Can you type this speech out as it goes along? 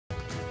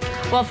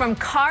Well, from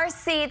car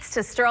seats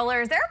to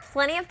strollers, there are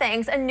plenty of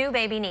things a new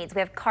baby needs.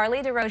 We have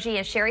Carly Dorogi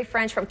and Sherry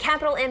French from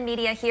Capital M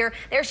Media here.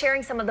 They're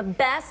sharing some of the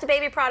best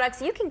baby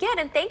products you can get.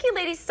 And thank you,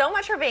 ladies, so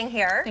much for being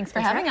here. Thanks for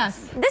having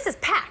us. This is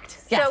packed.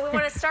 Yes. So we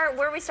want to start,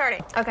 where are we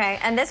starting? Okay,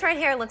 and this right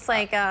here looks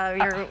like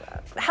you're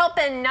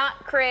helping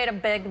not create a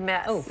big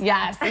mess. Oh,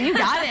 yes, you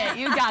got it.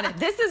 You got it.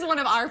 This is one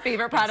of our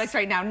favorite products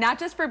right now, not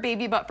just for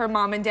baby, but for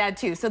mom and dad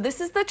too. So this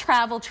is the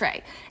travel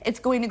tray. It's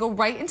going to go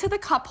right into the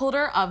cup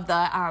holder of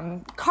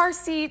the car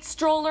seat,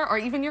 stroller, or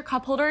even your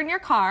cup holder in your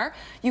car.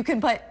 You can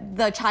put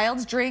the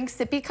child's drink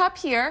sippy cup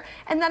here,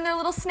 and then their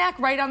little snack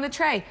right on the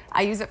tray.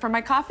 I use it for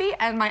my coffee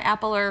and my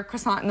apple or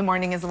croissant in the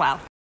morning as well.